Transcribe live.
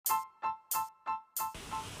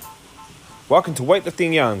Welcome to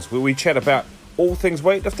Weightlifting Yarns, where we chat about all things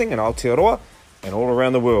weightlifting in Aotearoa and all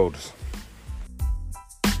around the world.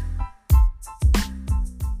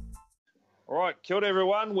 All right, kia ora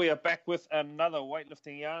everyone. We are back with another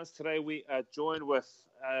Weightlifting Yarns. Today we are joined with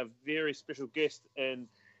a very special guest in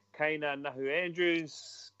Kaina Nahu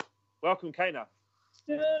Andrews. Welcome, Kaina.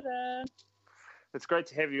 Good. It's great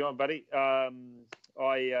to have you on, buddy.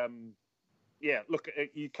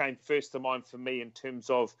 You came first to mind for me in terms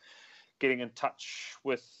of getting in touch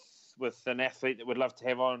with an athlete that we'd love to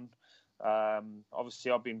have on.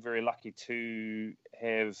 Obviously, I've been very lucky to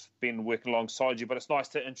have been working alongside you, but it's nice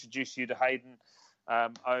to introduce you to Hayden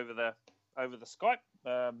over the Skype.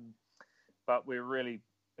 But we're really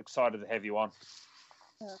excited to have you on.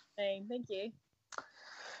 Thank you.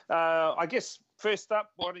 I guess first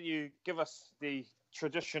up, why don't you give us the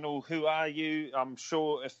traditional who are you? I'm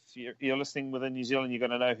sure if you're listening within New Zealand, you're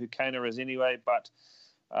going to know who Kaina is anyway, but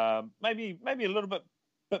maybe a little bit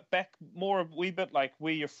back, a wee bit like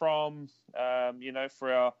where you're from.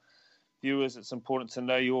 For our viewers, it's important to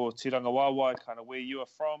know your tūranga wāwai, kind of where you are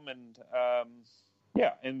from, and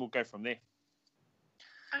we'll go from there.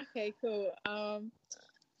 Okay, cool.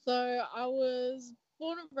 So I was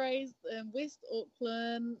born and raised in West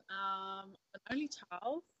Auckland. I'm an only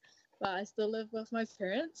child, but I still live with my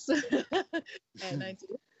parents. And I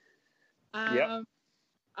do.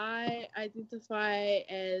 I identify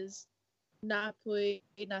as Ngāpui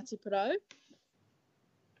Ngāti Porou.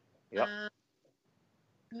 Yep.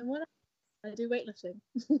 And what I do weightlifting.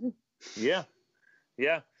 Yeah.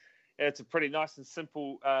 It's a pretty nice and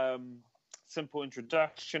simple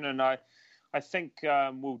introduction, and I think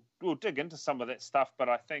we'll dig into some of that stuff. But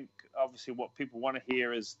I think obviously what people want to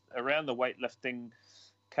hear is around the weightlifting.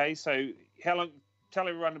 Okay, so tell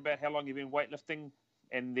everyone about how long you've been weightlifting,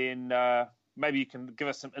 and then maybe you can give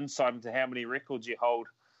us some insight into how many records you hold.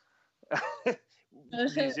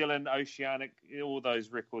 New Zealand, Oceanic, all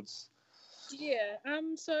those records. Yeah.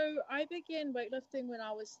 So I began weightlifting when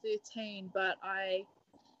I was 13, but I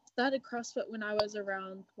started CrossFit when I was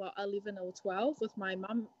around 11 or 12 with my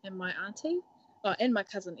mum and my auntie, and my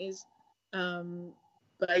cousin is. I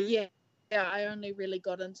only really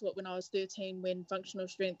got into it when I was 13, when Functional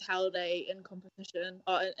Strength held an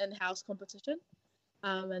in-house competition.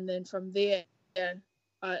 And then from there,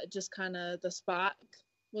 just kind of the spark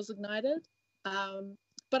was ignited.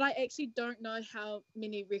 But I actually don't know how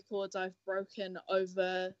many records I've broken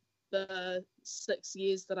over the 6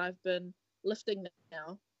 years that I've been lifting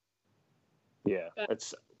now. Yeah,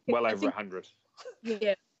 it's well over 100.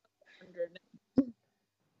 Yeah, 100.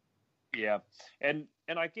 Yeah, and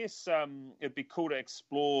I guess it'd be cool to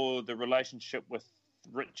explore the relationship with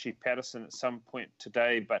Richie Patterson at some point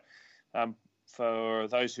today. But for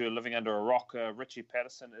those who are living under a rock, Richie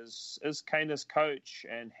Patterson is Kaina's coach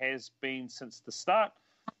and has been since the start.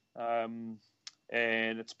 And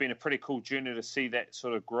it's been a pretty cool journey to see that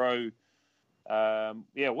sort of grow.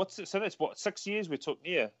 So that's what, 6 years we took?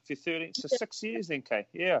 Yeah, if you're 13, so 6 years then, Kay.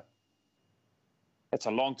 Yeah, that's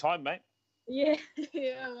a long time, mate. Yeah,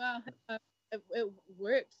 well, it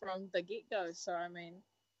worked from the get-go, so I mean,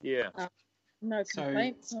 no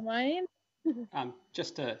complaints on my end.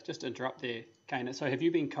 Just to interrupt there, Kaina, so have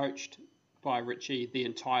you been coached by Richie the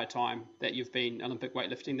entire time that you've been Olympic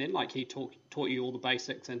weightlifting then? Like he taught you all the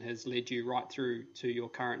basics and has led you right through to your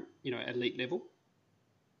current, elite level?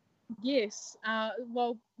 Yes.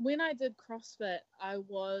 Well, when I did CrossFit, I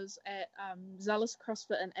was at Zealous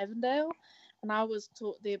CrossFit in Avondale, and I was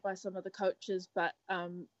taught there by some of the coaches, but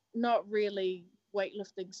not really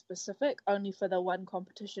weightlifting specific, only for the one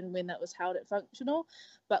competition when that was held at Functional.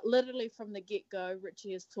 But literally from the get-go,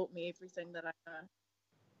 Richie has taught me everything that I know.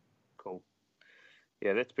 Cool.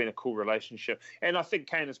 Yeah, that's been a cool relationship. And I think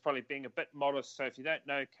Kaina's probably being a bit modest. So if you don't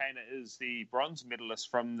know, Kaina is the bronze medalist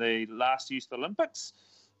from the last Youth Olympics.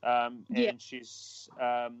 And she's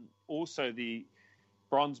also the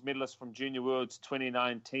bronze medalist from Junior Worlds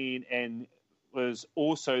 2019 and was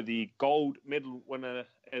also the gold medal winner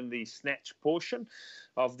in the snatch portion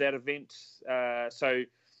of that event. So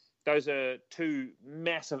those are two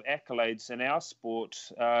massive accolades in our sport.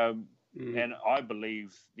 And I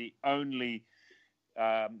believe the only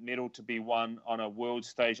medal to be won on a world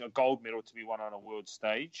stage, a gold medal to be won on a world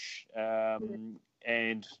stage.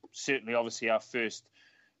 And certainly, obviously, our first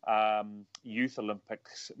Youth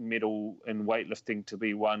Olympics medal in weightlifting to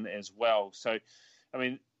be won as well. So, I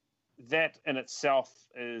mean, that in itself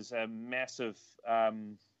is a massive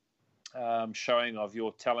showing of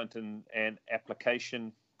your talent and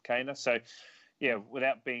application, Kaina. So, yeah,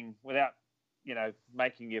 without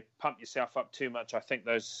making you pump yourself up too much, I think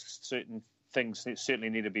those certain things certainly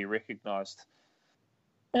need to be recognised.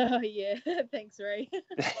 Oh, yeah. Thanks, Ray.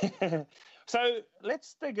 So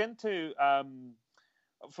let's dig into,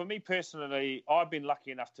 for me personally, I've been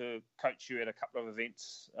lucky enough to coach you at a couple of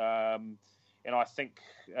events. And I think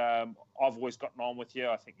I've always gotten on with you.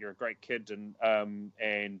 I think you're a great kid and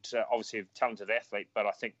obviously a talented athlete, but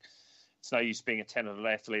I think it's no use being a talented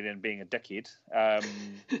athlete and being a dickhead.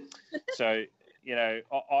 So, I've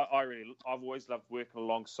always loved working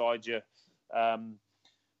alongside you.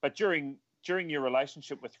 But during your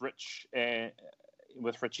relationship with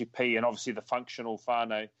with Richie P, and obviously the functional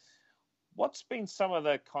whānau, what's been some of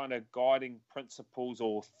the kind of guiding principles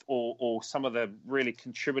or some of the really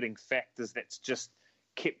contributing factors that's just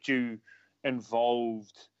kept you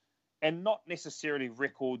involved, and not necessarily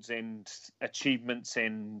records and achievements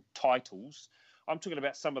and titles? I'm talking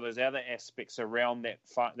about some of those other aspects around that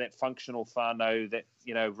functional whānau, that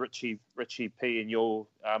Richie P and your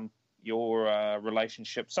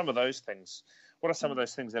relationship. Some of those things. What are some of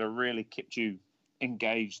those things that have really kept you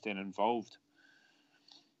engaged and involved?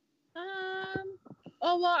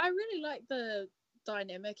 Oh, well, I really like the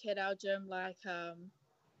dynamic at our gym. Like, I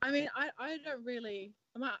don't really,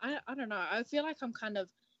 I don't know. I feel like I'm kind of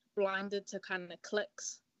blinded to kind of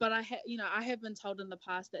cliques. But I have been told in the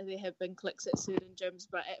past that there have been cliques at certain gyms.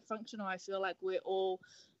 But at Functional, I feel like we're all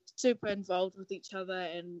super involved with each other,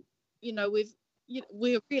 and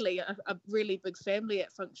we're really a really big family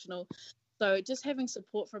at Functional. So just having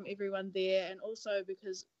support from everyone there, and also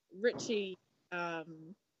because Richie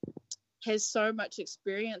has so much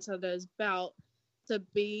experience under his belt to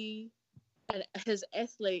be his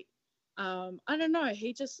athlete. I don't know.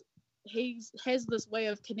 He has this way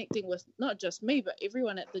of connecting with not just me, but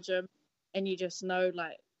everyone at the gym, and you just know,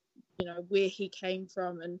 where he came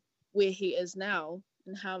from and where he is now,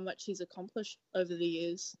 and how much he's accomplished over the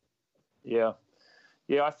years. Yeah.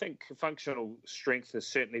 Yeah, I think Functional Strength has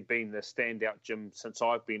certainly been the standout gym since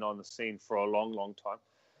I've been on the scene for a long, long time.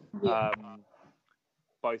 Yeah.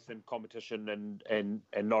 Both in competition and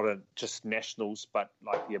not just nationals, but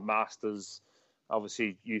like your masters,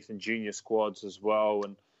 obviously youth and junior squads as well.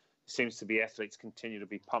 And it seems to be athletes continue to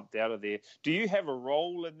be pumped out of there. Do you have a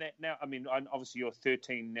role in that now? I mean, obviously you're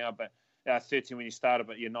 13 now, but 13 when you started,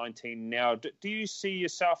 but you're 19 now. Do you see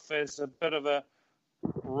yourself as a bit of a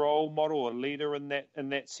role model or leader in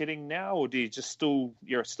that setting now, or do you just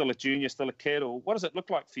you're still a junior, still a kid, or what does it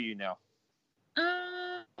look like for you now?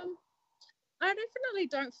 I definitely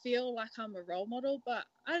don't feel like I'm a role model, but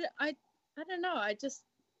I don't know. I just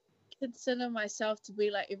consider myself to be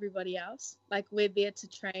like everybody else. Like, we're there to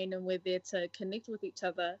train and we're there to connect with each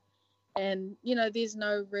other, and there's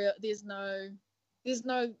no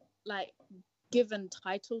like given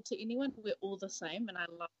title to anyone. We're all the same, and I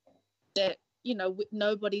love that.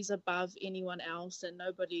 Nobody's above anyone else, and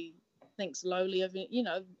nobody thinks lowly of it.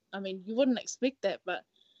 I mean, you wouldn't expect that, but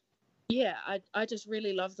yeah, I just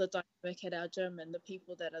really love the dynamic at our gym and the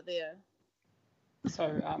people that are there.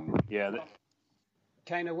 So,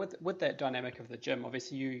 Kaina, with that dynamic of the gym,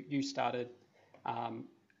 obviously you started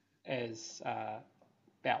as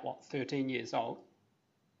about 13 years old.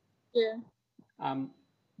 Yeah.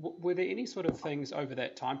 Were there any sort of things over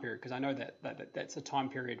that time period? Because I know that's a time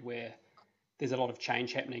period where there's a lot of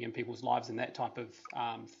change happening in people's lives and that type of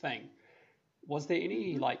thing. Was there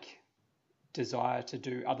any desire to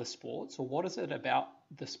do other sports, or what is it about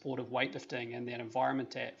the sport of weightlifting and that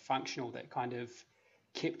environment at Functional that kind of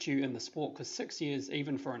kept you in the sport? Because 6 years,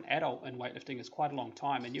 even for an adult in weightlifting, is quite a long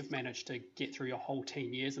time, and you've managed to get through your whole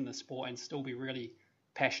 10 years in the sport and still be really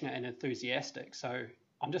passionate and enthusiastic. So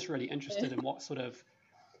I'm just really interested in what sort of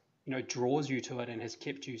draws you to it and has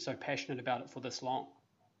kept you so passionate about it for this long.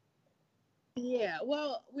 Yeah,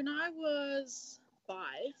 well, when I was 5,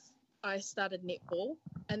 I started netball,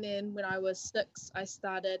 and then when I was 6, I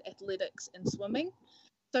started athletics and swimming.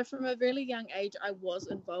 So from a really young age, I was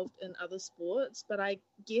involved in other sports, but I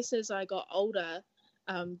guess as I got older,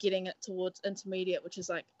 getting it towards intermediate, which is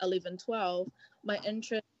like 11, 12, my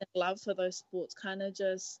interest and love for those sports kind of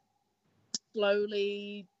just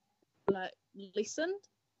slowly lessened.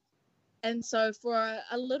 And so for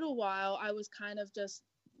a little while, I was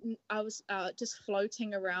just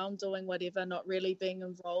floating around doing whatever, not really being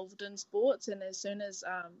involved in sports. And as soon as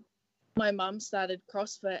my mum started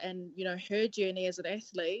CrossFit and her journey as an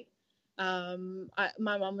athlete,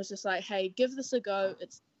 my mum was just like, hey, give this a go.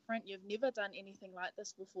 It's different. You've never done anything like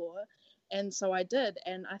this before. And so I did.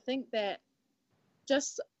 And I think that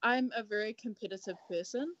I'm a very competitive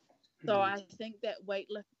person. So I think that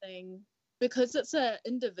weightlifting, because it's an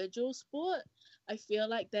individual sport, I feel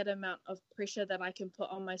like that amount of pressure that I can put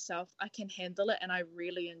on myself, I can handle it, and I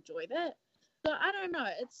really enjoy that. So I don't know.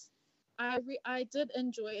 I did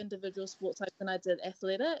enjoy individual sports like when I did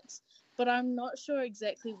athletics, but I'm not sure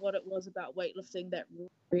exactly what it was about weightlifting that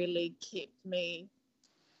really kept me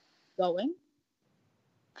going.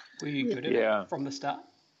 Were you good at it from the start?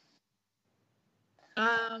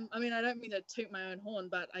 I mean, I don't mean to toot my own horn,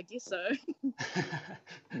 but I guess so.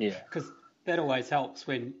 Yeah. Because that always helps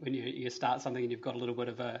when you start something and you've got a little bit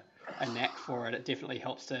of a knack for it. It definitely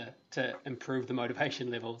helps to improve the motivation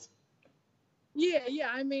levels. Yeah.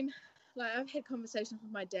 I mean, like I've had conversations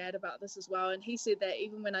with my dad about this as well, and he said that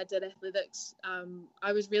even when I did athletics,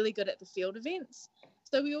 I was really good at the field events.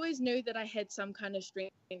 So we always knew that I had some kind of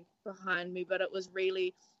strength behind me, but it was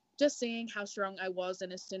really just seeing how strong I was.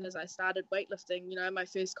 And as soon as I started weightlifting, my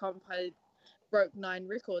first comp, I broke 9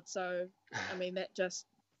 records. So, I mean, that just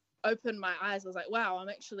opened my eyes. I was like, wow, I'm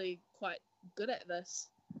actually quite good at this.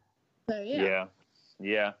 So, yeah.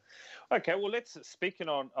 Yeah. Okay, well, speaking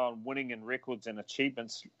on winning and records and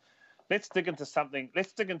achievements, let's dig into something.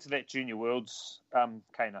 Let's dig into that Junior Worlds,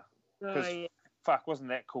 Kana. Because, fuck, wasn't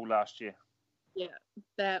that cool last year? Yeah,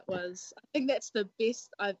 that was, I think that's the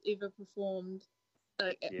best I've ever performed.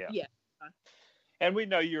 Yeah. And we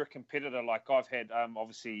know you're a competitor. Like I've had,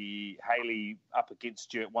 obviously, Hayley up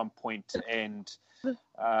against you at one point, and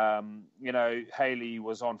Hayley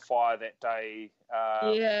was on fire that day.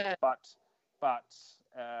 But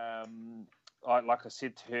like I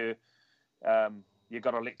said to her, you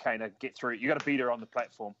got to let Kana get through. You got to beat her on the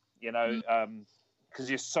platform, because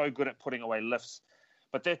you're so good at putting away lifts.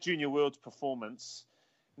 But that Junior Worlds performance,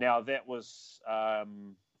 now that was,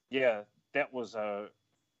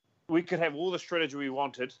 we could have all the strategy we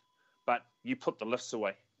wanted, but you put the lifts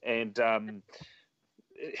away. And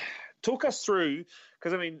talk us through,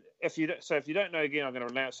 because I mean, if you don't know, again, I'm going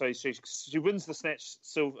to announce. So she wins the snatch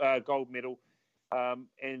gold medal,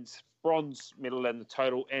 and bronze medal in the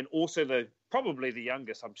total, and also probably the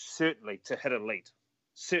youngest, certainly, to hit elite.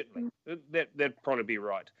 Certainly, that'd probably be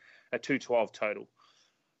right. A 2:12 total.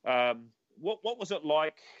 What was it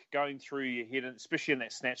like going through your head, and especially in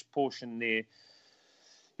that snatch portion there?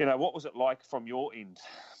 What was it like from your end?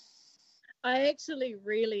 I actually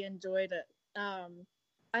really enjoyed it.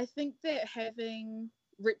 I think that having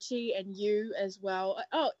Richie and you as well.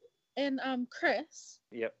 Oh, and Chris.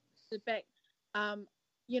 Yep. Back.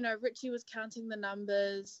 Richie was counting the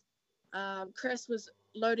numbers. Chris was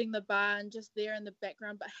loading the bar and just there in the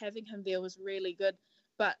background, but having him there was really good.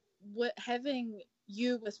 But having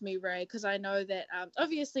you with me, Ray, because I know that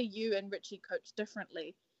obviously you and Richie coach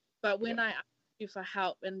differently, but when I ask you for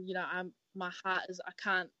help and my heart is I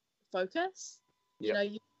can't focus.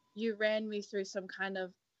 You ran me through some kind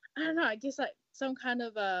of, I don't know, I guess like some kind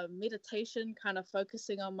of a meditation, kind of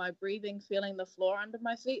focusing on my breathing, feeling the floor under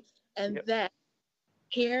my feet, and that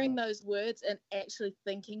hearing those words and actually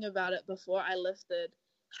thinking about it before I lifted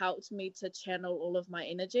helped me to channel all of my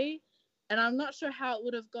energy. And I'm not sure how it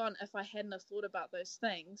would have gone if I hadn't have thought about those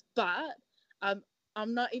things, but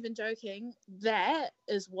I'm not even joking. That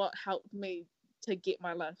is what helped me to get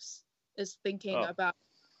my lifts, is thinking about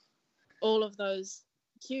all of those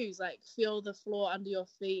cues, like feel the floor under your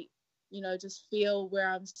feet, just feel where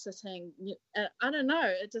I'm sitting. I don't know,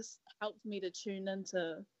 it just helped me to tune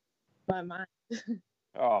into my mind.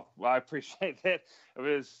 Oh, well, I appreciate that.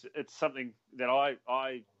 It's something that I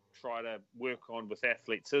try to work on with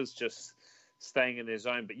athletes, is just staying in their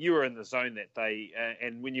zone. But you were in the zone that day,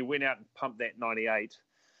 and when you went out and pumped that 98,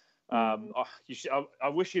 I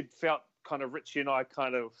wish you'd felt kind of Richie and I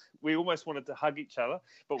we almost wanted to hug each other,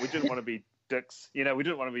 but we didn't want to be dicks. We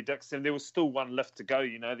didn't want to be dicks, and there was still one lift to go.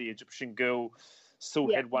 The Egyptian girl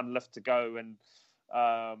still had one lift to go, and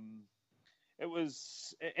it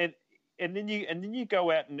was and then you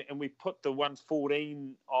go out and we put the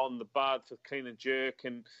 114 on the bar for clean and jerk,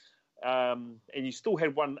 and you still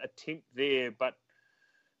had one attempt there, but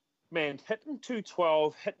man, hitting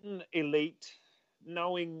 212, hitting elite,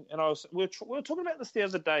 knowing, and we were talking about this the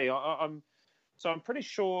other day. I'm pretty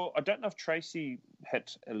sure, I don't know if Tracy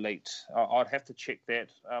hit elite. I'd have to check that.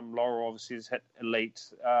 Laura obviously has hit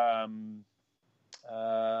elite.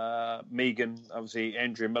 Megan, obviously,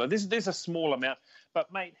 Andrea Miller. There's a small amount,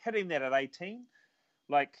 but mate, hitting that at 18,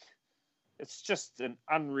 it's just an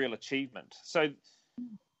unreal achievement. So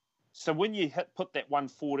when you put that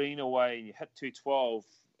 114 away and you hit 212,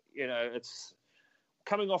 it's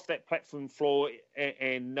coming off that platform floor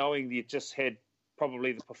and knowing that you just had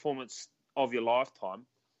probably the performance of your lifetime.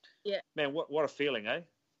 Yeah. Man, what a feeling, eh?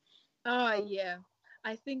 Oh yeah.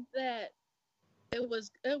 I think that it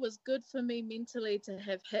was good for me mentally to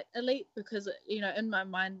have hit elite, because in my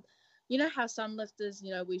mind, you know how some lifters,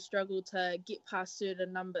 we struggle to get past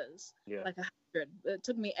certain numbers, like 100. It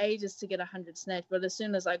took me ages to get 100 snatch, but as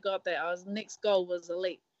soon as I got there, next goal was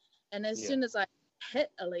elite. And as soon as I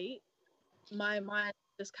hit elite, my mind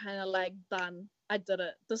just kind of like, done. I did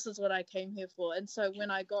it. This is what I came here for. And so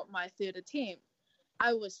when I got my third attempt,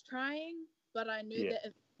 I was trying, but I knew that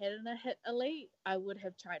if I hadn't hit elite, I would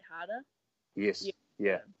have tried harder. Yes.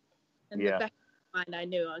 Yeah. In the back of my mind, I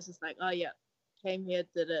knew. I was just like, oh, yeah, came here,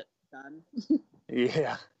 did it, done.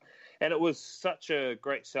 Yeah. And it was such a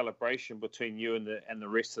great celebration between you and the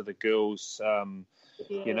rest of the girls. I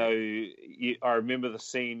remember the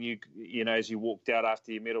scene, you know, as you walked out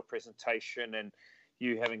after your medal presentation and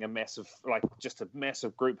you having a massive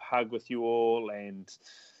group hug with you all, and,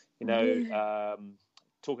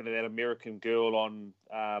 talking to that American girl on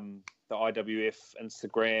the IWF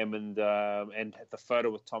Instagram and the photo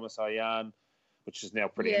with Thomas Ayan, which is now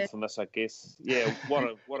pretty infamous, I guess. Yeah, what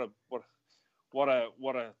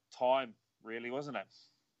a time, really, wasn't it?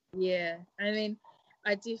 Yeah, I mean,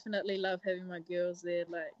 I definitely love having my girls there,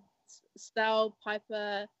 like Stell,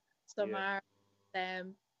 Piper, Samara,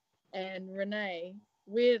 Sam, and Renee.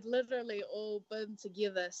 We've literally all been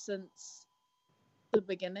together since the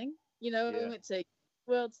beginning. We went to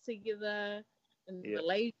Worlds together in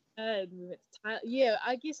Malaysia, and we went to Thailand. Yeah,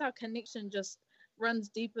 I guess our connection just runs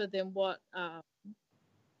deeper than what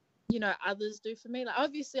others do for me. Like,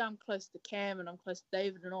 obviously I'm close to Cam and I'm close to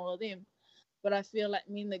David and all of them, but I feel like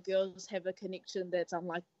me and the girls have a connection that's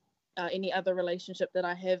unlike any other relationship that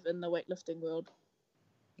I have in the weightlifting world.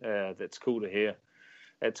 Yeah, that's cool to hear.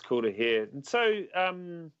 And so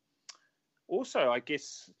also, I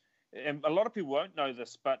guess, and a lot of people won't know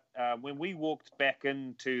this, but when we walked back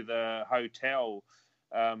into the hotel,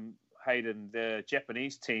 Hayden, the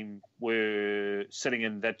Japanese team were sitting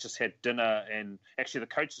in, that just had dinner, and actually the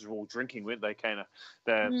coaches were all drinking, weren't they, Kana?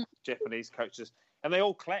 The Japanese coaches. And they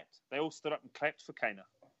all clapped. They all stood up and clapped for Kana.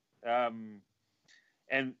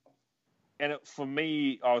 For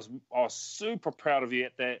me, I was super proud of you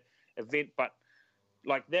at that event, but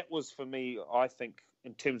like that was for me, I think,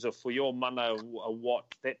 in terms of for your mana, what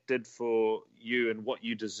that did for you and what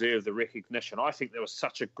you deserve, the recognition. I think that was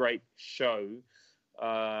such a great show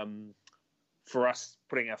for us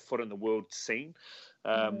putting our foot in the world scene.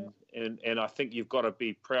 And I think you've got to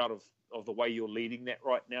be proud of the way you're leading that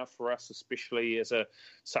right now for us, especially as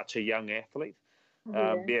such a young athlete.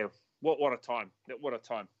 What a time. What a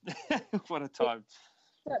time. What a time.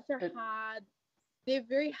 They're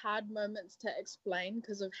very hard moments to explain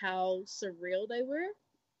because of how surreal they were.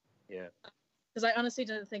 Yeah. Because I honestly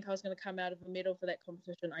didn't think I was going to come out of a medal for that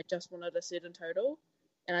competition. I just wanted a certain total,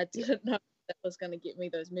 and I didn't know that was going to get me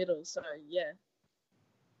those medals. So, yeah.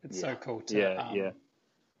 It's so cool to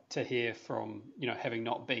hear from, having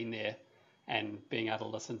not been there and being able to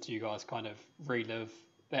listen to you guys kind of relive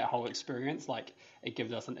that whole experience. Like, it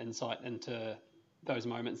gives us an insight into those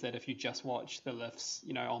moments that if you just watch the lifts,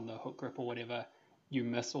 on the hook grip or whatever, you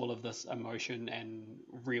miss all of this emotion and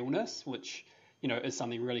realness, which, is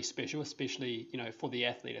something really special, especially, for the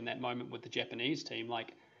athlete in that moment with the Japanese team.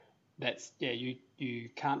 Like, that's, you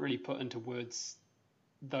can't really put into words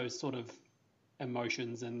those sort of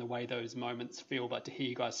emotions and the way those moments feel, but to hear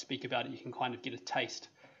you guys speak about it, you can kind of get a taste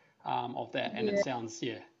of that, and it sounds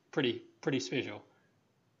pretty special.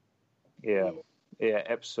 Yeah,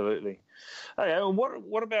 absolutely. Okay,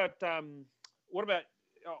 what about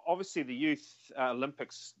obviously the youth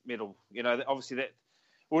Olympics medal? Obviously that.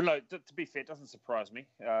 Well, no, to be fair, it doesn't surprise me.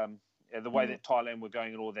 The way that Thailand were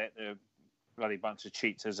going and all that, a bloody bunch of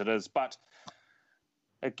cheats as it is. But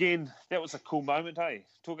again, that was a cool moment, hey?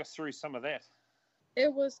 Talk us through some of that.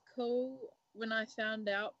 It was cool when I found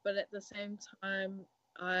out, but at the same time,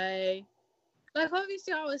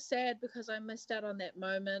 obviously I was sad because I missed out on that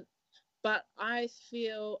moment, but I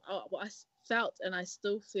felt and I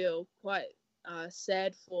still feel quite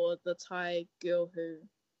sad for the Thai girl who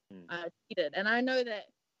cheated. And I know that,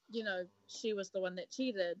 she was the one that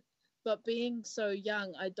cheated, but being so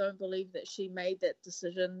young, I don't believe that she made that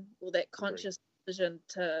decision or that conscious decision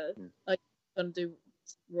to gonna do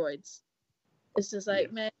roids. It's just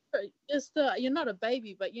like, man, you're not a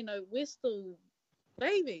baby, but we're still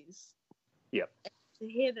babies. Yeah. To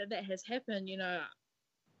hear that has happened,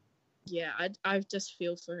 I just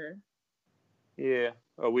feel for her. Yeah,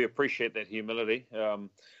 well, we appreciate that humility. It's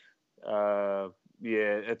a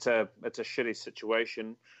shitty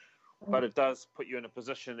situation, but it does put you in a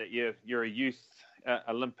position that you're a youth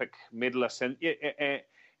Olympic medalist, and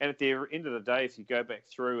at the end of the day, if you go back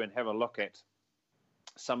through and have a look at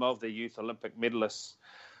some of the youth Olympic medalists,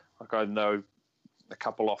 like I know a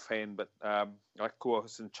couple offhand, but like Kua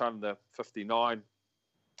Hussein Chun, the 59,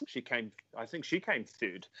 I think she came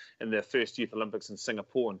third in their first Youth Olympics in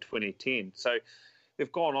Singapore in 2010. So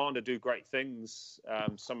they've gone on to do great things.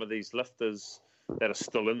 Some of these lifters that are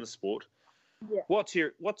still in the sport. Yeah. What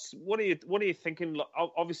are you thinking?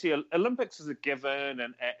 Obviously, Olympics is a given,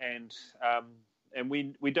 and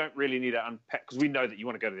we don't really need to unpack, because we know that you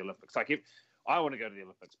want to go to the Olympics. Like, if I want to go to the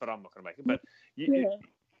Olympics, but I'm not going to make it. But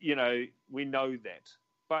you know, we know that.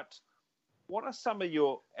 But what are some of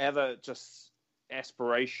your other just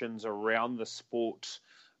aspirations around the sport,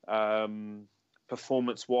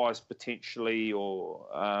 performance-wise potentially, or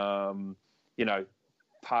you know,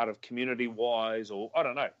 part of community-wise, or I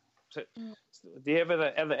don't know. So, do you have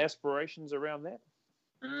other aspirations around that?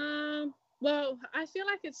 Well, I feel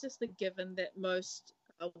like it's just a given that most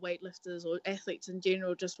weightlifters or athletes in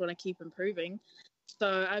general just want to keep improving.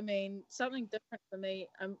 So, I mean, something different for me,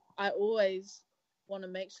 I always want to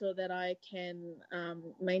make sure that I can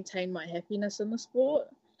maintain my happiness in the sport.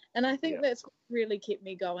 And I think that's what really kept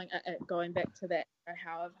me going back to that.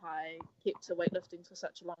 How have I kept to weightlifting for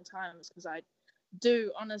such a long time? Is because I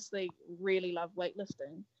do honestly really love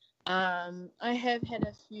weightlifting. I have had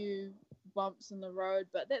a few bumps in the road,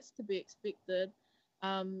 but that's to be expected.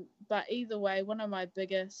 But either way, one of my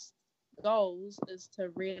biggest goals is to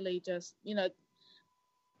really just, you know,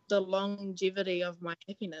 the longevity of my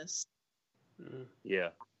happiness. Yeah,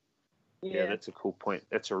 that's a cool point.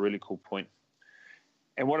 That's a really cool point.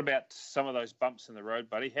 And what about some of those bumps in the road,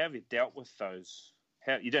 buddy? How have you dealt with those?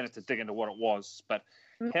 You don't have to dig into what it was, but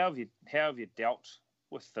how have you dealt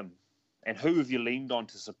with them? And who have you leaned on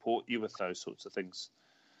to support you with those sorts of things?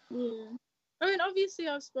 Yeah. I mean, obviously,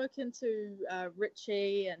 I've spoken to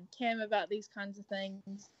Richie and Cam about these kinds of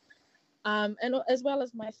things, and as well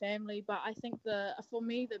as my family. But I think for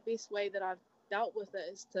me, the best way that I've dealt with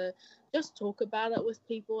it is to just talk about it with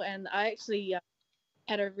people. And I actually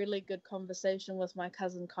had a really good conversation with my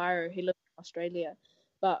cousin Cairo, who lives in Australia.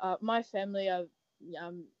 But my family are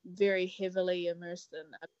very heavily immersed in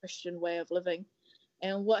a Christian way of living.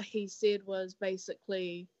 And what he said was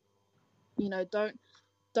basically, you know,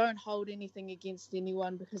 don't hold anything against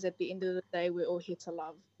anyone, because at the end of the day, we're all here to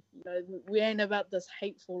love. You know, we ain't about this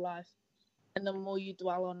hateful life. And the more you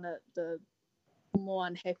dwell on it, the more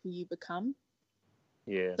unhappy you become.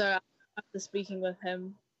 Yeah. So after speaking with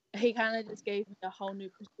him, he kind of just gave me a whole new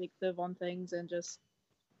perspective on things, and just,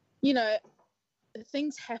 you know,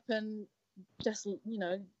 things happen. Just, you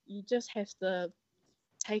know, you just have to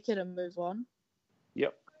take it and move on.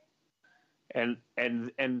 Yep. And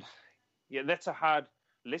yeah, that's a hard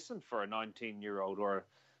lesson for a 19-year-old or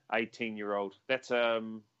an 18-year-old. That's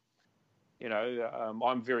you know,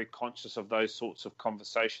 I'm very conscious of those sorts of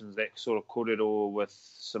conversations, that sort of korero with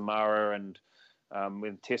Samara and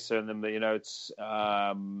with Tessa and them. You know, it's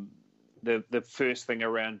the first thing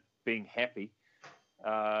around being happy.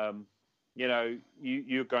 You know,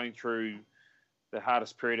 you're going through the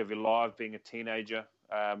hardest period of your life, being a teenager,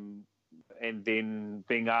 and then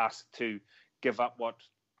being asked to give up what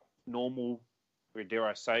normal, or dare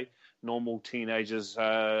I say, normal teenagers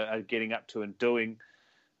are getting up to and doing,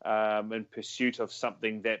 in pursuit of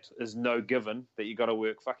something that is no given, that you got to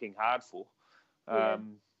work fucking hard for.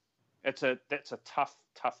 That's a tough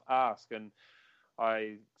ask, and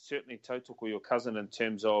I certainly tautoko your cousin in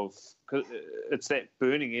terms of, cause it's that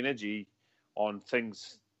burning energy on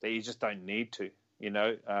things that you just don't need to, you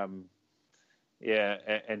know.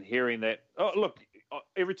 And hearing that. Oh, look,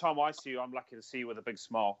 every time I see you, I'm lucky to see you with a big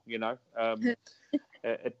smile, you know.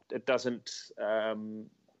 It doesn't.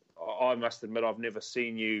 I must admit, I've never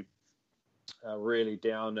seen you really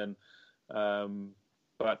down, and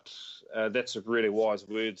but that's really wise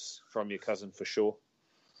words from your cousin for sure.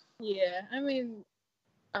 Yeah, I mean,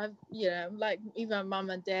 like even mum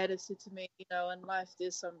and dad have said to me, you know, in life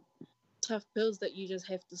there's some tough pills that you just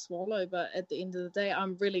have to swallow, but at the end of the day,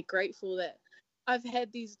 I'm really grateful that I've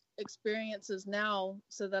had these experiences now,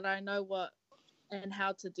 so that I know what and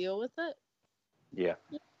how to deal with it.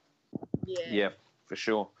 Yeah, for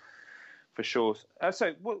sure. So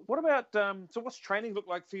what about so what's training look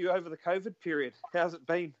like for you over the COVID period? How's it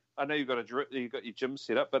been? I know you've got your gym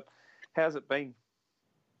set up, but how's it been?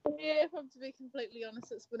 Yeah, if I'm to be completely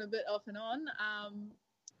honest, it's been a bit off and on.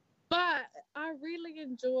 But I really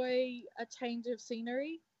enjoy a change of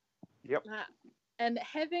scenery. Yep. And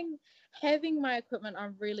having my equipment,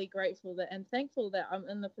 I'm really grateful and thankful that I'm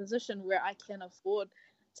in the position where I can afford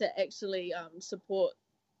to actually support,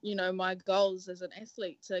 you know, my goals as an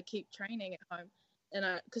athlete, to keep training at home.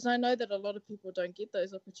 And because I know that a lot of people don't get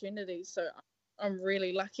those opportunities, so I'm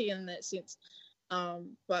really lucky in that sense.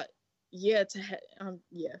 But yeah,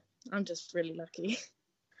 I'm just really lucky.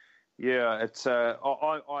 Yeah, it's.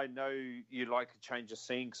 I know you like a change of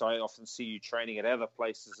scene because I often see you training at other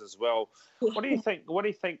places as well. What do you think? What do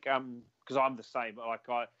you think? Because I'm the same. Like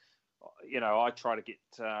I try to get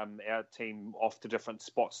our team off to different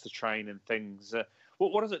spots to train and things.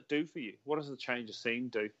 What does it do for you? What does the change of scene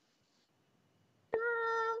do?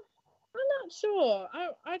 I'm not sure.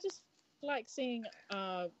 I just like seeing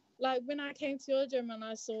like when I came to your gym and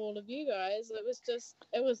I saw all of you guys, it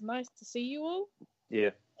was nice to see you all. Yeah.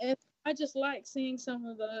 And I just like seeing some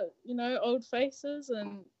of the, old faces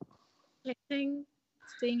and checking,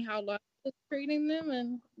 seeing how life is treating them,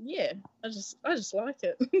 and yeah, I just like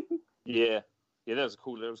it. Yeah. That was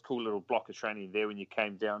cool. That was a cool little block of training there when you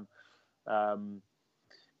came down.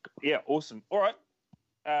 Yeah, awesome. All right.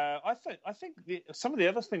 I think some of the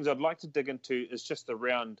other things I'd like to dig into is just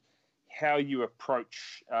around how you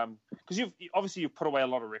approach, because you've put away a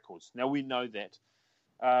lot of records. Now we know that,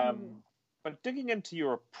 but digging into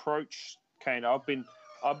your approach, Kane, I've been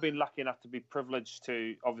lucky enough to be privileged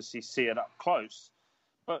to obviously see it up close.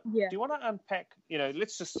 But do you want to unpack?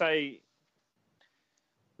 Let's just say,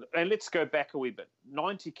 and let's go back a wee bit.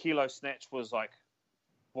 90 kilo snatch was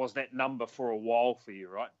that number for a while for you,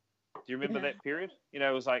 right? Do you remember that period? It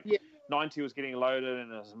was like 90 was getting loaded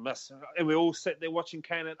and it was a miss. And we all sat there watching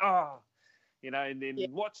Kane and and then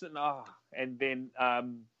watching it, and then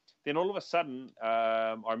all of a sudden,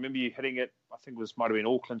 I remember you hitting it. I think might have been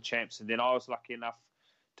Auckland champs, and then I was lucky enough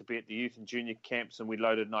to be at the youth and junior camps, and we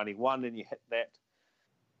loaded 91, and you hit that.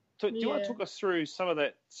 So, do you want to talk us through some of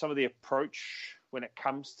the approach when it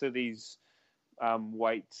comes to these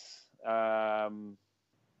weights, and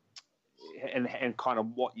kind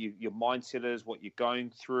of what your mindset is, what you're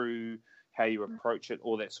going through, how you approach it,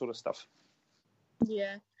 all that sort of stuff?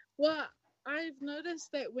 Yeah. Well, I've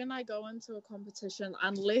noticed that when I go into a competition,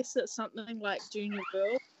 unless it's something like Junior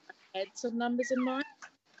World, I had some numbers in mind.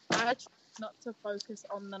 I try not to focus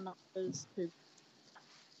on the numbers too.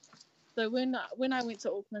 So when I went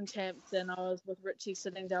to Auckland Champs and I was with Richie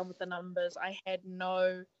sitting down with the numbers, I had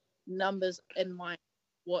no numbers in mind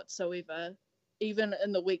whatsoever, even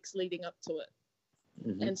in the weeks leading up to it.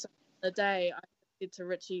 Mm-hmm. And so the day I said to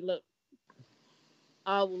Richie, look,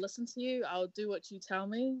 I will listen to you. I'll do what you tell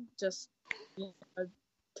me. Just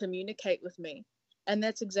communicate with me. And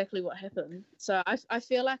that's exactly what happened. So I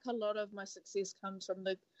feel like a lot of my success comes from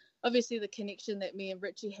obviously the connection that me and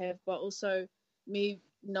Richie have, but also me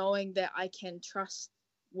knowing that I can trust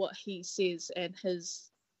what he says and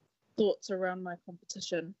his thoughts around my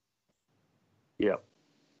competition. Yeah.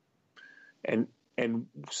 And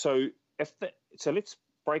so so let's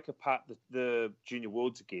break apart the Junior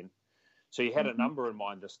Worlds again. So you had a number in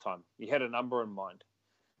mind this time. You had a number in mind.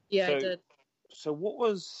 Yeah, I did. So what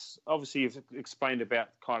was, obviously you've explained about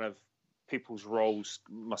kind of people's roles,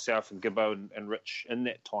 myself and Gibbo and Rich in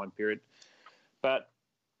that time period. But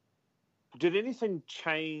did anything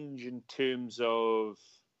change in terms of,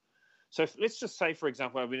 so let's just say, for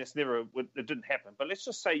example, I mean, it didn't happen, but let's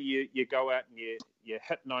just say you go out and you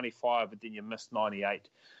hit 95, but then you missed 98.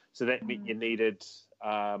 So that meant you needed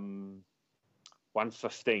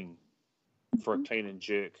 115 for a clean and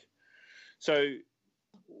jerk. So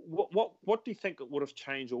what do you think it would have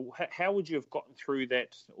changed, or how would you have gotten through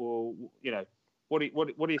that, or what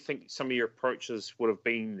do you think some of your approaches would have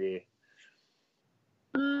been there?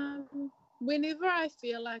 Whenever I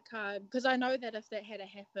feel like because I know that if that had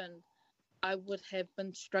happened, I would have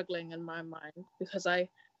been struggling in my mind, because I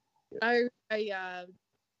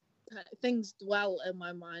things dwell in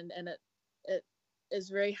my mind, and it is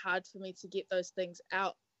very hard for me to get those things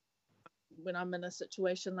out when I'm in a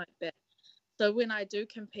situation like that. So when I do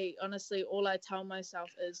compete, honestly, all I tell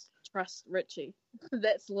myself is trust Richie.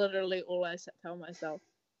 That's literally all I tell myself.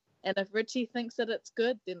 And if Richie thinks that it's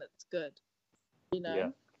good, then it's good.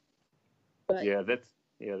 Yeah. But,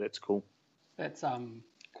 that's cool. That's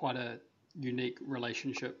quite a unique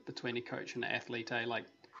relationship between a coach and an athlete. Like,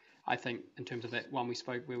 I think in terms of that one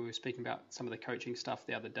where we were speaking about some of the coaching stuff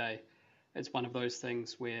the other day, it's one of those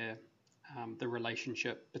things where the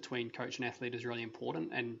relationship between coach and athlete is really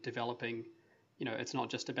important, and developing, it's not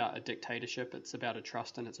just about a dictatorship, it's about a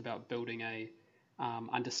trust, and it's about building a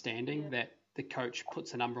understanding that the coach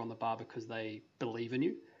puts a number on the bar because they believe in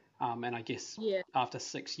you. And I guess after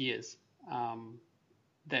 6 years,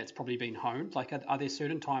 that's probably been honed. Like, are there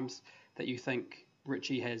certain times that you think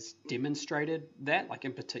Richie has demonstrated that, like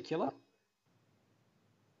in particular?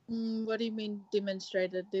 What do you mean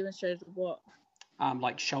demonstrated? Demonstrated what?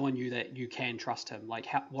 Like showing you that you can trust him. Like,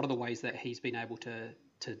 what are the ways that he's been able to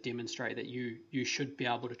demonstrate that you should be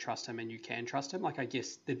able to trust him and you can trust him? Like, I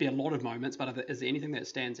guess there'd be a lot of moments, but is there anything that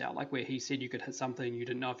stands out, like where he said you could hit something, you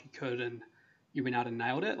didn't know if you could, and you went out and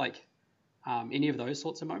nailed it? Like, Any of those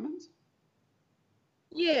sorts of moments?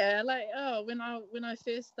 Yeah, like when I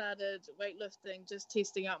first started weightlifting, just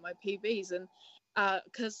testing out my PBs, and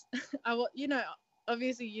because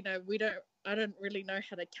obviously I don't really know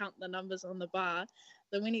how to count the numbers on the bar.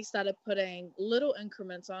 So when he started putting little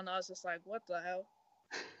increments on, I was just like, what the hell?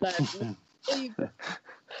 Like,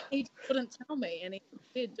 he wouldn't tell me, and he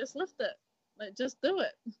said, just lift it, like just do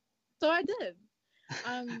it. So I did.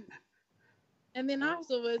 And then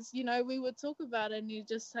afterwards, we would talk about it, and you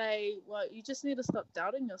just say, well, you just need to stop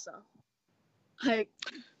doubting yourself. Like,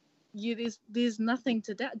 there's nothing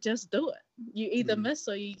to doubt. Just do it. You either miss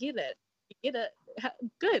or you get it. You get it.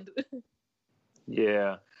 Good.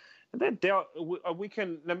 Yeah. That doubt, we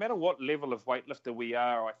can, no matter what level of weightlifter we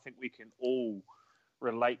are, I think we can all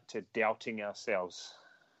relate to doubting ourselves.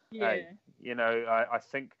 Yeah. Hey, I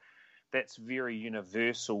think that's very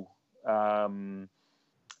universal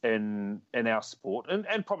in our sport,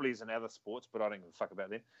 and probably is in other sports, but I don't give a fuck about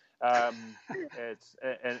them. It's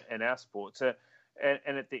in our sports,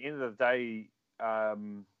 and at the end of the day,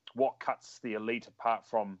 what cuts the elite apart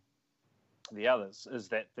from the others is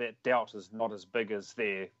that doubt is not as big as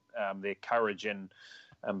their courage and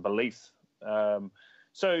belief.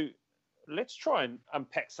 So let's try and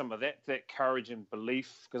unpack some of that courage and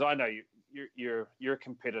belief, because I know you're a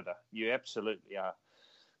competitor. You absolutely are.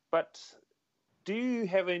 But do you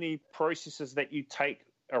have any processes that you take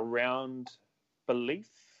around belief?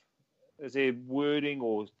 Is there wording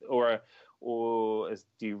or do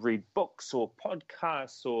you read books or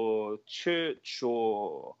podcasts or church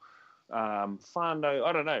or whānau?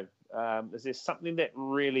 I don't know. Is there something that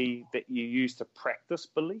you use to practice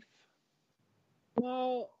belief?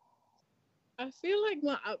 Well, I feel like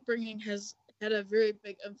my upbringing has had a very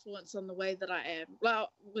big influence on the way that I am.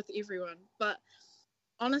 Well, with everyone, but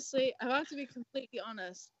honestly, I have to be completely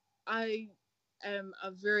honest. I am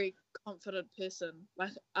a very confident person.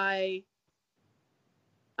 Like I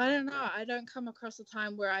don't know. I don't come across a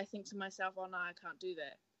time where I think to myself, "Oh no, I can't do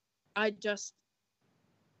that." I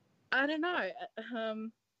don't know.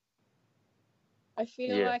 I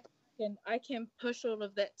feel like I can push all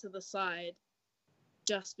of that to the side,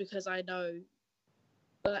 just because I know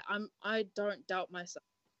that I don't doubt myself.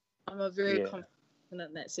 I'm a very confident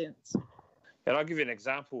in that sense. And I'll give you an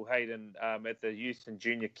example, Hayden. At the youth and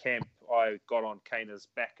junior camp, I got on Kaina's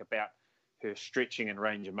back about her stretching and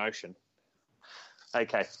range of motion.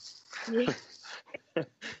 Okay. Yeah.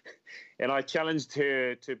 And I challenged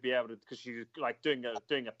her to be able to, because she was like doing a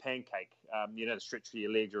pancake. To stretch where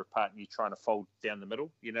your legs are apart and you're trying to fold down the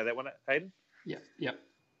middle. You know that one, Hayden? Yeah.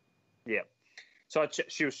 So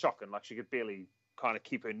she was shocking. Like she could barely kind of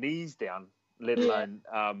keep her knees down, let alone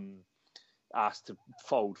asked to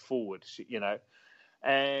fold forward.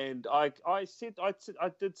 And I did say to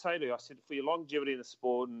her, I said, for your longevity in the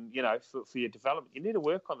sport and for your development, you need to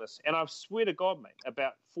work on this. And I swear to God, mate,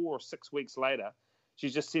 about 4 or 6 weeks later, she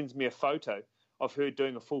just sends me a photo of her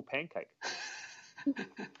doing a full pancake.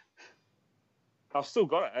 I've still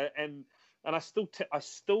got it, and I still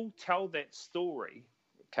tell that story.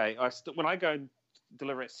 Okay, when I go and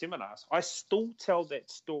deliver at seminars, I still tell that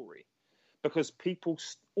story because people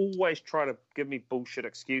always try to give me bullshit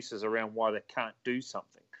excuses around why they can't do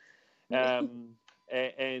something, and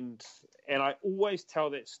I always tell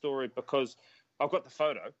that story because I've got the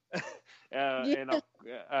photo, and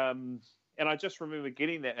I just remember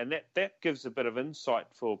getting that, and that gives a bit of insight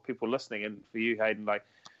for people listening, and for you, Hayden. Like,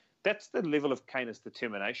 that's the level of Kaina's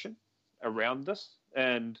determination around this,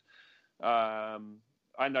 and I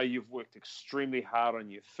know you've worked extremely hard on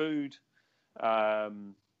your food. I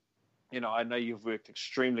know you've worked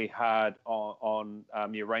extremely hard on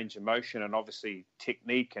your range of motion and obviously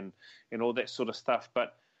technique and all that sort of stuff.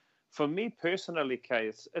 But for me personally, Kay,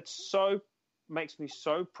 it makes me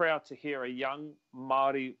so proud to hear a young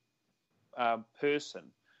Māori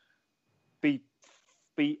person be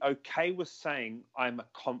okay with saying I'm a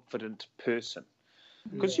confident person,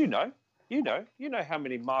 because you know how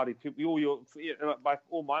many Māori people,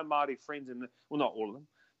 all my Māori friends, not all of them,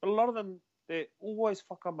 but a lot of them, they're always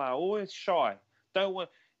whakamā, always shy, don't want,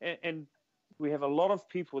 and we have a lot of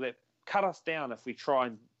people that cut us down if we try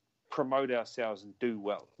and promote ourselves and do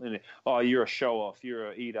well. And, you're a show off,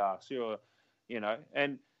 you're a eat ass,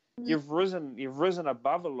 and you've risen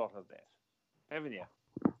above a lot of that, haven't you?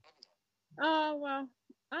 Oh well,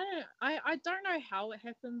 I don't know how it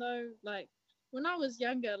happened though. Like when I was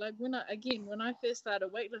younger, like when I first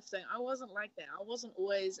started weightlifting, I wasn't like that. I wasn't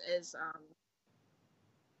always as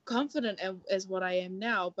confident as what I am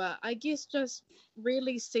now. But I guess just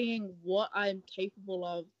really seeing what I'm capable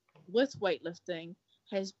of with weightlifting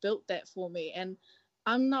has built that for me. And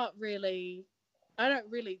I'm not really I don't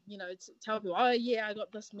really, tell people, oh yeah, I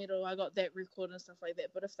got this medal, I got that record and stuff like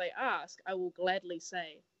that. But if they ask, I will gladly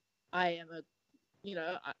say, I am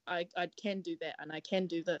I can do that and I can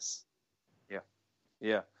do this.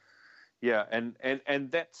 Yeah, and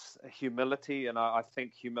that's humility, and I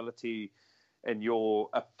think humility, in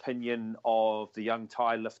your opinion, of the young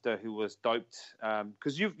Thai lifter who was doped,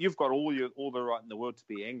 because you've got all the right in the world to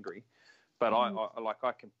be angry, but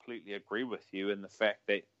I completely agree with you in the fact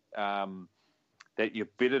that that you're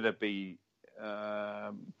better to be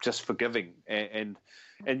just forgiving and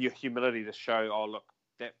your humility to show, oh look,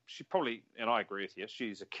 that she probably, and I agree with you,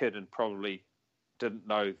 she's a kid and probably didn't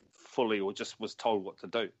know fully or just was told what to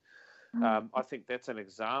do. I think that's an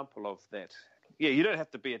example of that. Yeah, you don't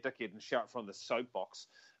have to be a dickhead and shout from the soapbox,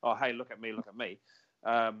 oh, hey, look at me.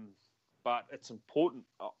 But it's important,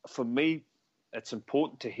 for me, it's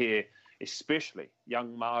important to hear, especially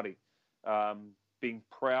young Māori, being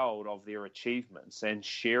proud of their achievements and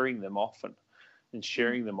sharing them often.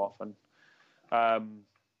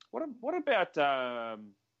 What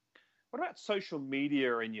about social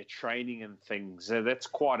media and your training and things? That's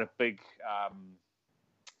quite a big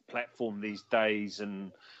platform these days,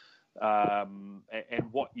 and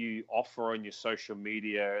what you offer on your social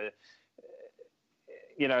media.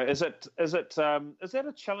 Is that a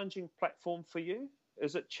challenging platform for you?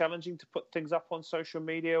 Is it challenging to put things up on social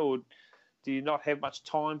media, or do you not have much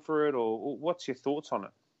time for it, or what's your thoughts on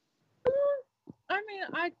it? I mean,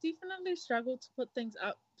 I definitely struggle to put things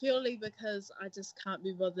up purely because I just can't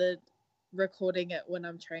be bothered recording it when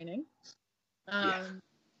I'm training.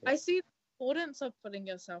 I see the importance of putting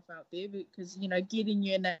yourself out there because, getting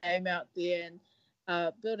your name out there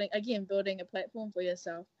and building a platform for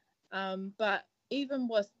yourself. But even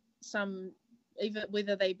with even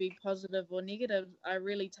whether they be positive or negative, I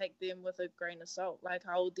really take them with a grain of salt. Like,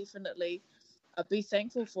 I will definitely be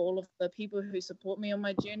thankful for all of the people who support me on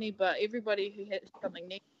my journey, but everybody who has something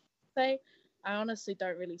negative to say, I honestly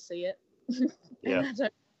don't really see it. Yeah. And I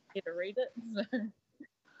don't get to read it. So.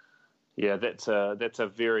 Yeah, that's a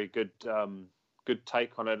very good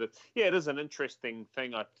take on it. It is an interesting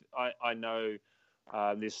thing. I know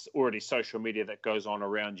there's already social media that goes on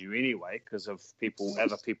around you anyway because of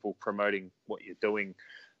other people promoting what you're doing.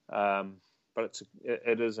 But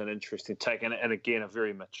it is an interesting take, and again, a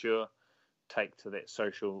very mature take to that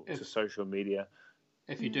social media.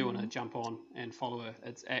 If you do want to jump on and follow her,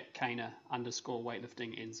 it's at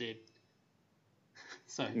Kana_weightlifting_NZ.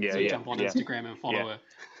 So jump on Instagram and follow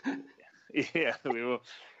her. Yeah, we will.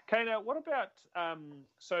 Kana, what about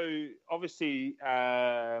so obviously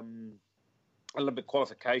Olympic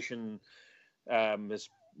qualification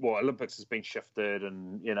Olympics has been shifted,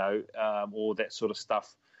 and all that sort of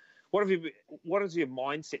stuff. What has your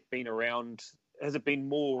mindset been around? Has it been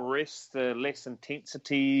more rest, less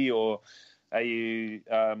intensity, or are you?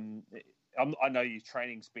 I know your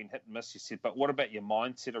training's been hit and miss, you said, but what about your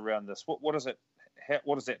mindset around this? What does it?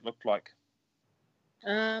 What does that look like?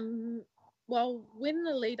 Well, when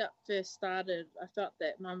the lead up first started, I felt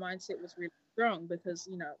that my mindset was really strong because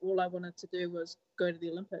all I wanted to do was go to the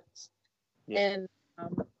Olympics, and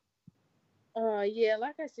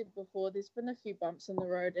like I said before, there's been a few bumps in the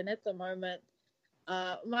road, and at the moment,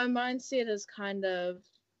 my mindset is kind of,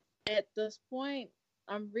 at this point,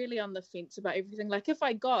 I'm really on the fence about everything. Like, if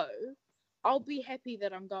I go, I'll be happy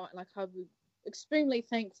that I'm going. Like, I'll be extremely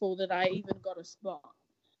thankful that I even got a spot.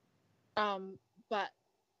 But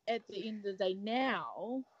at the end of the day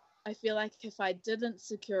now, I feel like if I didn't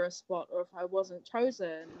secure a spot or if I wasn't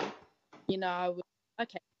chosen, I would,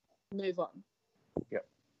 move on. Yep.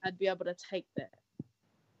 I'd be able to take that.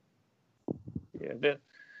 Yeah,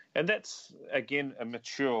 and that's, again, a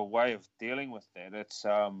mature way of dealing with that. It's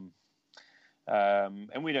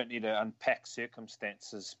and we don't need to unpack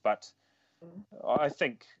circumstances, but I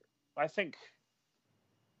think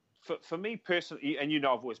for me personally, and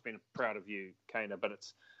I've always been proud of you, Kana, but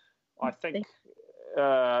I think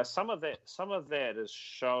some of that is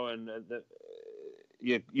showing that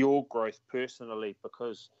your growth personally,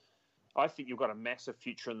 because I think you've got a massive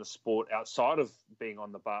future in the sport outside of being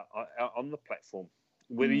on the platform,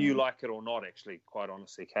 whether you like it or not. Actually, quite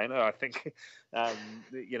honestly, Kana, I think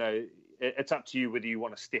it's up to you whether you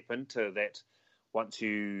want to step into that once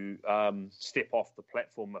you step off the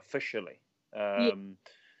platform officially.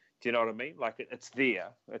 Do you know what I mean? Like, it's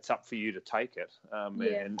there. It's up for you to take it.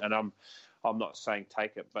 And I'm not saying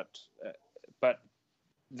take it, but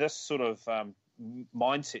this sort of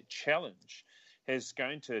mindset challenge is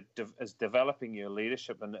developing your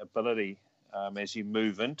leadership and ability as you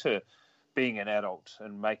move into being an adult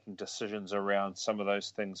and making decisions around some of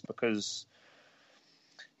those things, because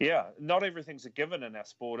not everything's a given in our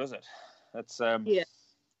sport, is it? It's Yeah.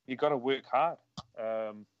 you got to work hard.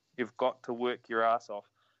 You've got to work your ass off.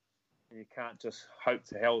 You can't just hope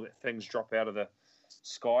to hell that things drop out of the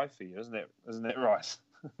sky for you, isn't that right?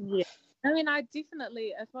 Yeah. I mean, I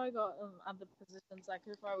definitely, if I got other positions, like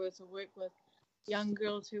if I were to work with young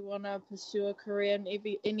girls who want to pursue a career in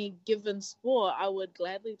any given sport, I would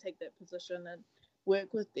gladly take that position and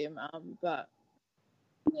work with them. But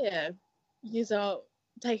yeah, yes, I'll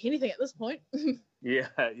take anything at this point.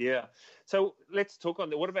 Yeah. So let's talk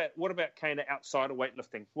on that. What about Kana outside of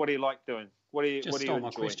weightlifting? What do you like doing? What do you stole my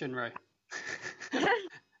enjoy? question, Ray.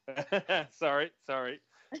 Sorry.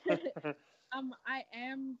 I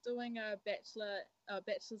am doing a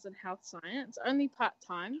bachelor's in health science, only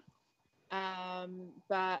part-time.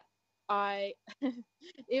 But I,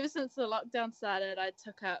 ever since the lockdown started, I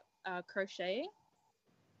took up crocheting.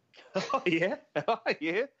 Oh yeah.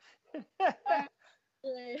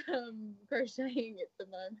 Crocheting at the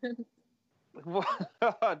moment.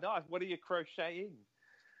 Nice. What are you crocheting?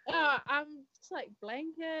 I'm just like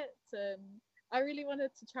blankets, and I really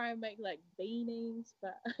wanted to try and make like beanies,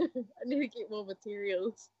 but I need to get more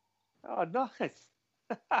materials. Oh, nice.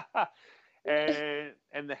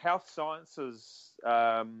 and the health sciences.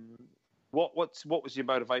 What was your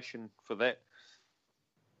motivation for that?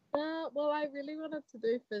 Well, I really wanted to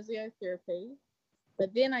do physiotherapy,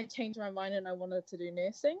 but then I changed my mind and I wanted to do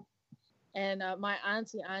nursing. And my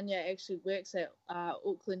auntie Anya actually works at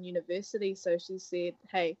Auckland University, so she said,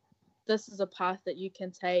 "Hey, this is a path that you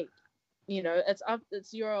can take. You know,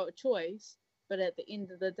 it's your choice, but at the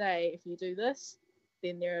end of the day, if you do this,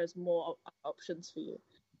 then there is more options for you."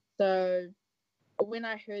 So when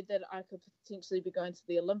I heard that I could potentially be going to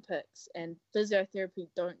the Olympics and physiotherapy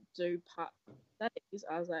don't do part studies,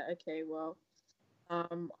 I was like, okay, well, I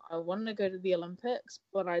want to go to the Olympics,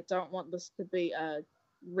 but I don't want this to be a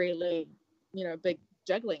really, big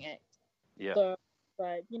juggling act. Yeah. So,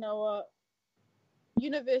 like, you know what?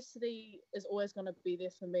 University is always going to be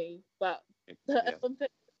there for me, but the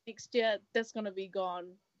Olympics next year, that's going to be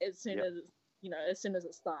gone as soon as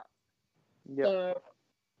it starts. Yeah. So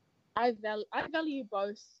I value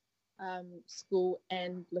both school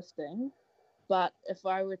and lifting, but if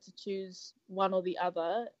I were to choose one or the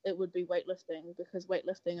other, it would be weightlifting, because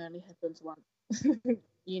weightlifting only happens once.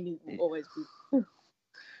 Uni will always be.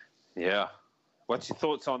 Yeah. What's your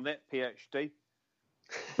thoughts on that, PhD?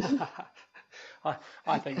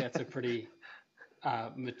 I think that's a pretty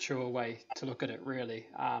mature way to look at it, really.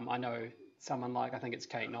 I know someone like, I think it's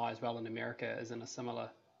Kate Nye as well in America, is in a similar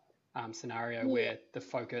scenario where the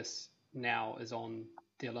focus now is on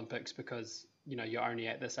the Olympics, because you're only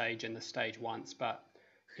at this age and this stage once, but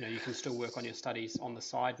you can still work on your studies on the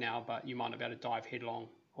side now, but you might not be able to dive head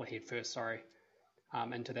first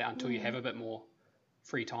into that until you have a bit more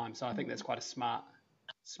free time. So I think that's quite a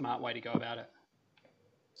smart way to go about it.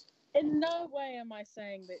 In no way am I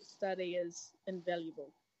saying that study is invaluable,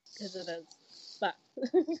 because it is, but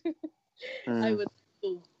I would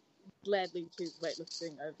still gladly choose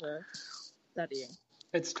weightlifting over studying.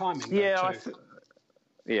 It's timing. Yeah, too.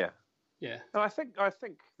 Yeah. And I think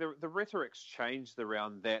the rhetoric's changed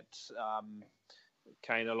around that.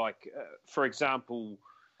 Kind of like, for example,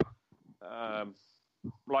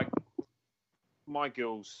 like my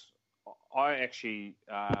girls, I actually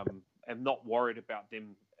am not worried about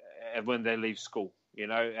them when they leave school.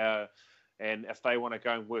 And if they want to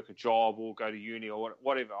go and work a job or go to uni or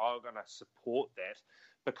whatever, I'm going to support that,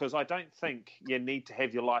 because I don't think you need to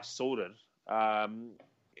have your life sorted out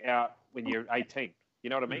when you're 18. You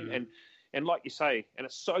know what I mean? Mm-hmm. And like you say, and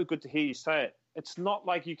it's so good to hear you say it, it's not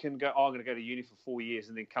like you can go, I'm going to go to uni for 4 years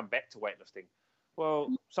and then come back to weightlifting.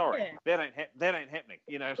 Well, sorry, that ain't happening.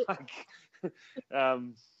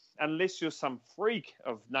 Unless you're some freak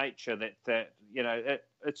of nature that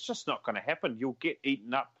it's just not going to happen. You'll get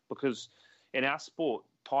eaten up, because in our sport,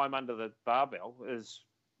 time under the barbell is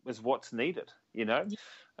what's needed.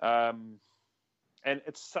 And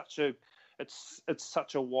it's such a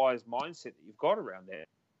wise mindset that you've got around that,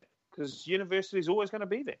 because university is always going to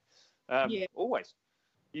be there. Always.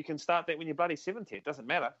 You can start that when you're bloody 70. It doesn't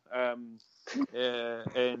matter.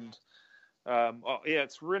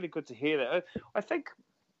 It's really good to hear that. I think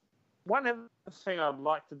one other thing I'd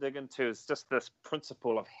like to dig into is just this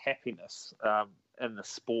principle of happiness in the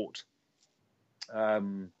sport.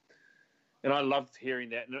 And I loved hearing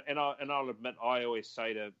that. And I'll admit, I always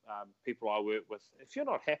say to people I work with, if you're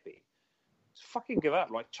not happy, just fucking give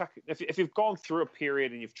up. Like, chuck it. If you've gone through a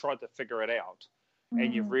period and you've tried to figure it out,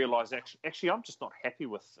 and you've realised, actually, I'm just not happy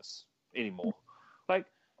with this anymore, like,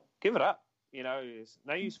 give it up. There's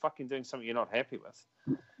no use fucking doing something you're not happy with.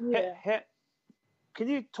 Yeah. Can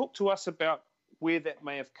you talk to us about where that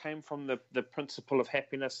may have came from, the principle of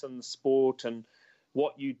happiness in the sport and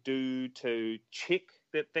what you do to check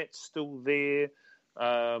that that's still there,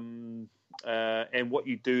 and what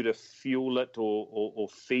you do to fuel it or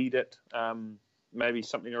feed it, maybe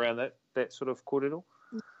something around that sort of kōrero?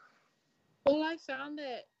 Well, I found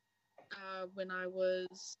that when I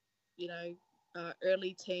was,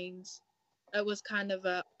 early teens, it was kind of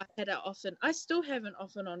I still have an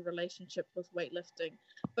off and on relationship with weightlifting,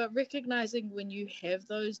 but recognizing when you have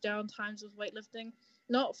those down times with weightlifting,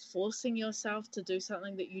 not forcing yourself to do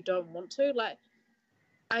something that you don't want to. Like,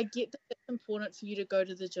 I get that it's important for you to go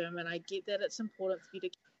to the gym, and I get that it's important for you to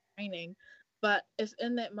keep training, but if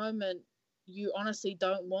in that moment you honestly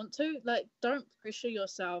don't want to, like, don't pressure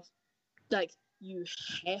yourself, like, you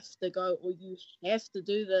have to go or you have to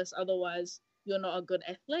do this, otherwise you're not a good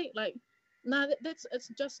athlete. Like, no, it's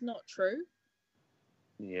just not true.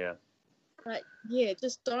 Yeah. Like, yeah,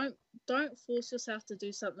 just don't force yourself to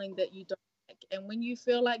do something that you don't like. And when you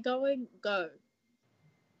feel like going, go.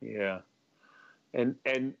 Yeah. And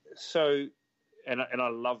so, and I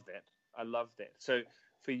love that. I love that. So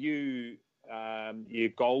for you, your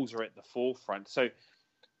goals are at the forefront. So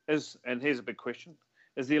and here's a big question: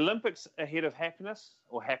 is the Olympics ahead of happiness,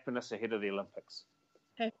 or happiness ahead of the Olympics?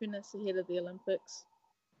 Happiness ahead of the Olympics.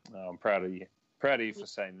 Oh, I'm proud of you. Proud of you for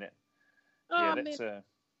saying that. Oh, yeah, that's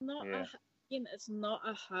it's not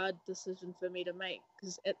a hard decision for me to make,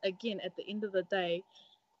 because at the end of the day,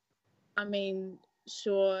 I mean,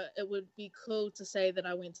 sure, it would be cool to say that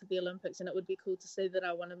I went to the Olympics, and it would be cool to say that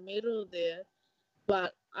I won a medal there,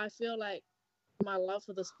 but I feel like my love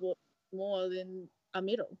for the sport is more than a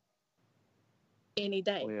medal any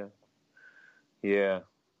day. Oh, yeah.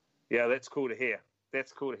 That's cool to hear.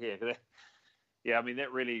 Yeah, I mean,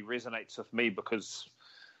 that really resonates with me, because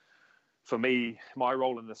for me, my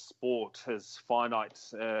role in the sport is finite,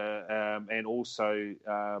 and also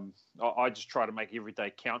I just try to make every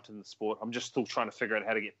day count in the sport. I'm just still trying to figure out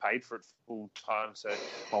how to get paid for it full time, so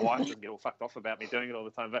my wife doesn't get all fucked off about me doing it all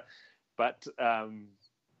the time. But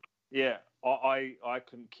yeah, I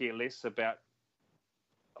couldn't care less about.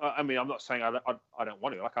 I mean, I'm not saying I don't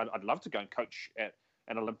want to. Like, I'd love to go and coach at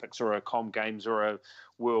an Olympics or a Com Games or a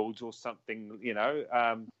Worlds or something,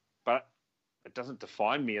 but it doesn't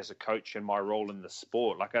define me as a coach and my role in the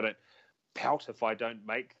sport. Like, I don't pout if I don't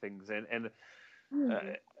make things.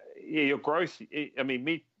 Your growth. I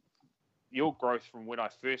mean, your growth from when I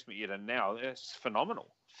first met you to now, it's phenomenal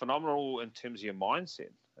in terms of your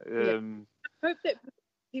mindset. I hope that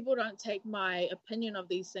people don't take my opinion of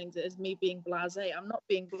these things as me being blasé. I'm not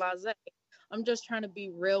being blasé. I'm just trying to be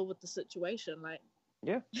real with the situation. Like,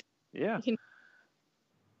 yeah,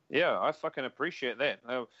 I fucking appreciate that.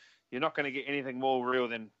 You're not going to get anything more real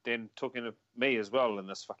than talking to me as well in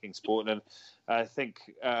this fucking sport. And I think,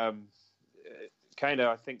 Kaina,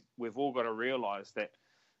 I think we've all got to realise that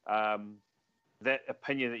that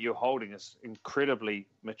opinion that you're holding is incredibly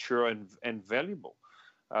mature and valuable,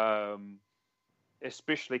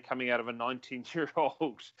 especially coming out of a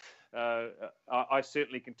 19-year-old. I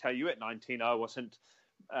certainly can tell you at 19 I wasn't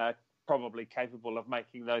probably capable of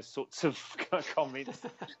making those sorts of comments.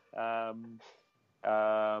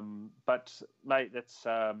 But mate, that's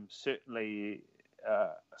certainly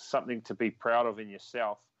something to be proud of in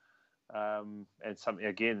yourself, and something,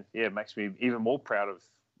 again, makes me even more proud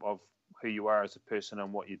of who you are as a person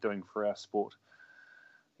and what you're doing for our sport.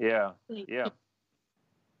 Yeah.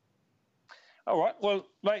 All right, well,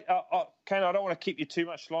 mate, Kaina, I don't want to keep you too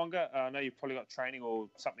much longer. I know you've probably got training or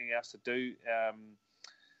something else to do,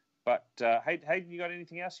 but Hayden, you got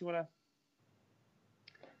anything else you want to?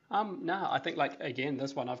 No, I think, like, again,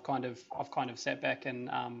 this one I've kind of sat back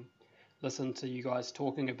and listened to you guys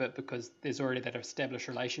talking a bit, because there's already that established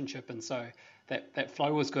relationship, and so that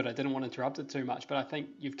flow was good. I didn't want to interrupt it too much, but I think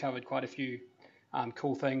you've covered quite a few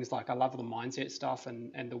cool things. Like, I love the mindset stuff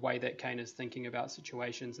and the way that Kaina's thinking about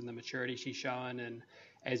situations and the maturity she's shown, and,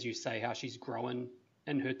 as you say, how she's grown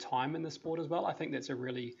in her time in the sport as well. I think that's a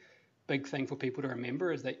really big thing for people to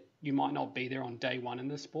remember, is that you might not be there on day one in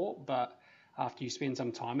the sport, but after you spend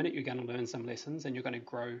some time in it, you're going to learn some lessons and you're going to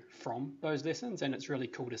grow from those lessons. And it's really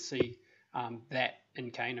cool to see that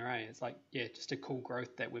in Kaina. It's like, just a cool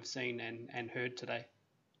growth that we've seen and heard today.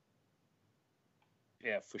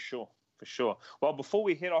 Yeah, for sure. Well, before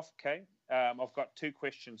we head off, Kay, I've got two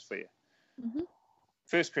questions for you. Mm-hmm.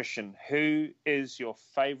 First question: who is your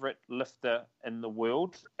favourite lifter in the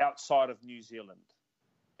world outside of New Zealand,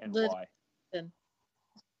 and why?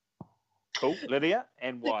 Cool, Lydia,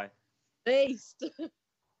 and why? Beast.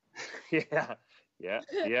 Yeah.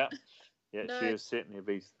 No, she is certainly a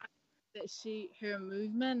beast. That her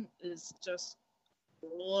movement is just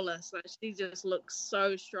flawless. Like, she just looks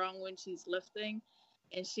so strong when she's lifting,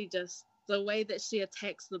 and the way that she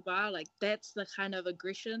attacks the bar, like, that's the kind of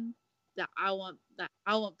aggression that I want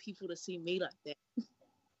people to see me like that.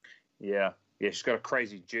 Yeah, she's got a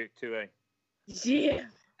crazy jerk too, eh? Yeah.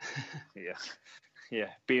 Yeah,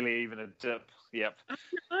 barely even a dip. Yep.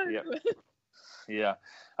 I know. Yep. Yeah.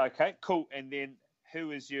 Okay, cool. And then,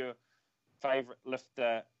 who is your favourite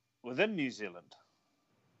lifter within New Zealand?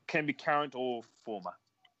 Can be current or former.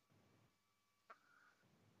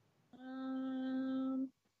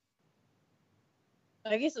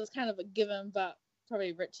 I guess it's kind of a given, but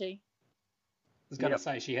probably Richie. I was going to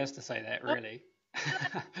say, she has to say that, really.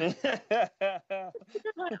 I'm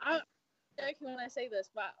joking when I say this,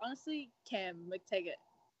 but honestly, Cam McTaggart.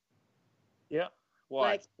 Yeah.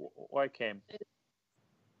 Why? Why Cam?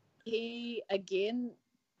 He, again,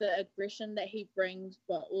 the aggression that he brings,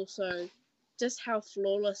 but also just how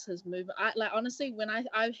flawless his movement. Honestly, when I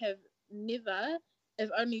have never, if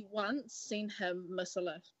only once, seen him miss a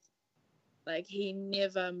lift. Like, he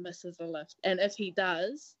never misses a lift. And if he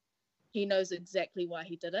does, he knows exactly why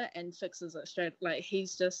he did it and fixes it straight. Like,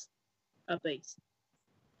 he's just a beast.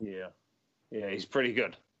 Yeah, he's pretty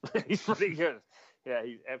good. He's pretty good. Yeah,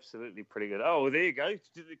 he's absolutely pretty good. Oh, well, there you go.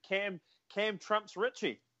 Cam trumps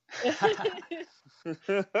Richie.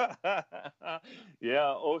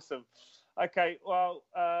 Yeah, awesome. Okay, well,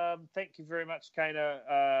 thank you very much, Kana.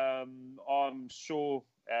 I'm sure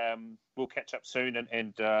we'll catch up soon,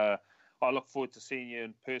 and I look forward to seeing you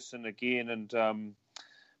in person again. And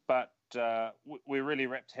but we're really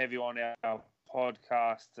rapt to have you on our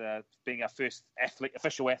podcast, being our first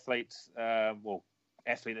official athlete,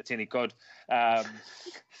 athlete that's any good. And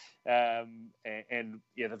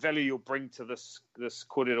the value you'll bring to this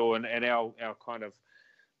kōrero and our kind of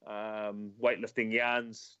weightlifting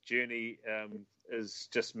yarns journey is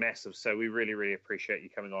just massive. So we really, really appreciate you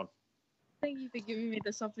coming on. Thank you for giving me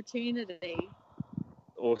this opportunity.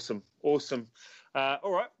 Awesome.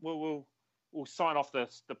 All right. Well, we'll sign off the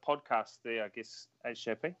podcast there, I guess,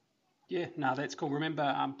 HJP. Yeah, no, that's cool.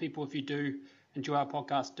 Remember, people, if you do enjoy our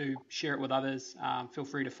podcast, do share it with others. Feel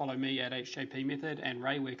free to follow me at HJP Method. And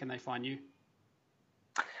Ray, where can they find you?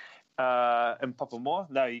 In Papamoa.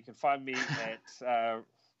 No, you can find me at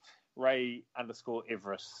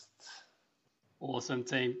Ray_Everest. Awesome,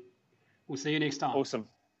 team. We'll see you next time. Awesome.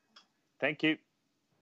 Thank you.